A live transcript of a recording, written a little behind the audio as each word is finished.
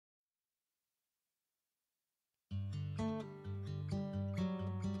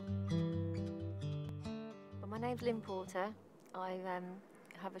name's Lyn Porter. I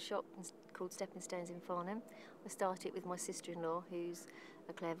have a shop called Stepping Stones in Farnham. I started with my sister-in-law, who's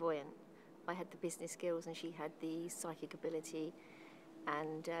a clairvoyant. I had the business skills and she had the psychic ability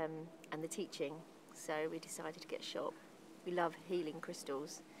and the teaching. So we decided to get a shop. We love healing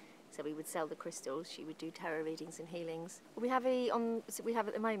crystals, so we would sell the crystals. She would do tarot readings and healings. We have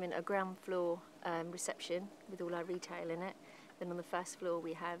at the moment a ground floor reception with all our retail in it. Then on the first floor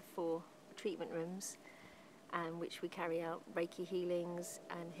we have 4 treatment rooms, which we carry out Reiki healings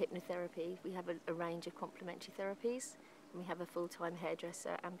and hypnotherapy. We have a range of complementary therapies, and we have a full-time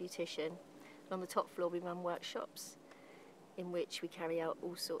hairdresser and beautician. And on the top floor we run workshops in which we carry out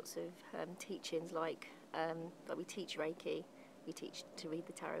all sorts of teachings, like we teach Reiki, we teach to read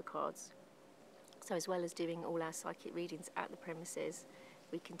the tarot cards. So as well as doing all our psychic readings at the premises,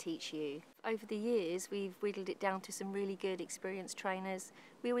 we can teach you. Over the years we've whittled it down to some really good experienced trainers.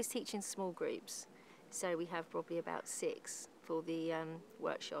 We always teach in small groups, so we have probably about 6 for the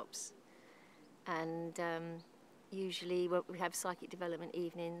workshops. And usually we have psychic development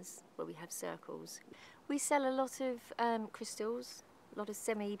evenings where we have circles. We sell a lot of crystals, a lot of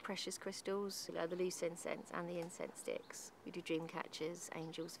semi-precious crystals, the loose incense and the incense sticks. We do dream catchers,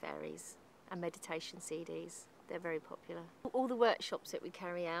 angels, fairies, and meditation CDs. They're very popular. All the workshops that we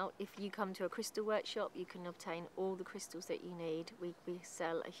carry out, if you come to a crystal workshop, you can obtain all the crystals that you need. We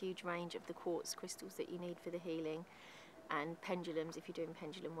sell a huge range of the quartz crystals that you need for the healing, and pendulums if you're doing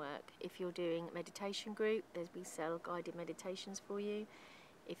pendulum work. If you're doing a meditation group, we sell guided meditations for you.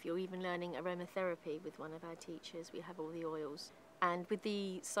 If you're even learning aromatherapy with one of our teachers, we have all the oils. And with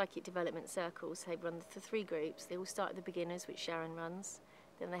the psychic development circles, they run for 3 groups. They all start at the beginners, which Sharon runs.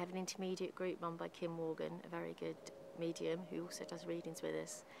 Then they have an intermediate group run by Kim Morgan, a very good medium who also does readings with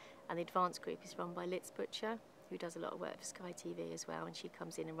us. And the advanced group is run by Lyn Porter, who does a lot of work for Sky TV as well, and she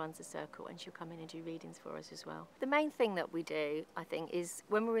comes in and runs a circle, and she'll come in and do readings for us as well. The main thing that we do, I think, is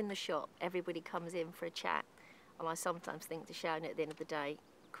when we're in the shop, everybody comes in for a chat, and I sometimes think to Sharon at the end of the day,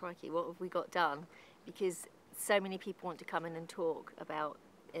 crikey, what have we got done? Because so many people want to come in and talk about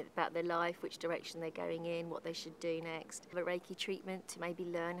their life, which direction they're going in, what they should do next. A Reiki treatment to maybe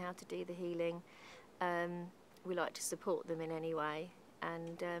learn how to do the healing. We like to support them in any way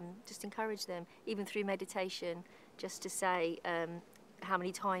and just encourage them, even through meditation, just to say, how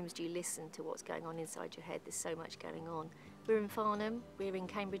many times do you listen to what's going on inside your head? There's so much going on. We're in Farnham, we're in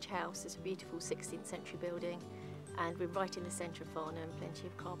Cambridge House. It's a beautiful 16th century building, and we're right in the centre of Farnham, plenty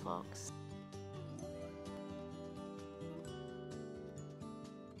of car parks.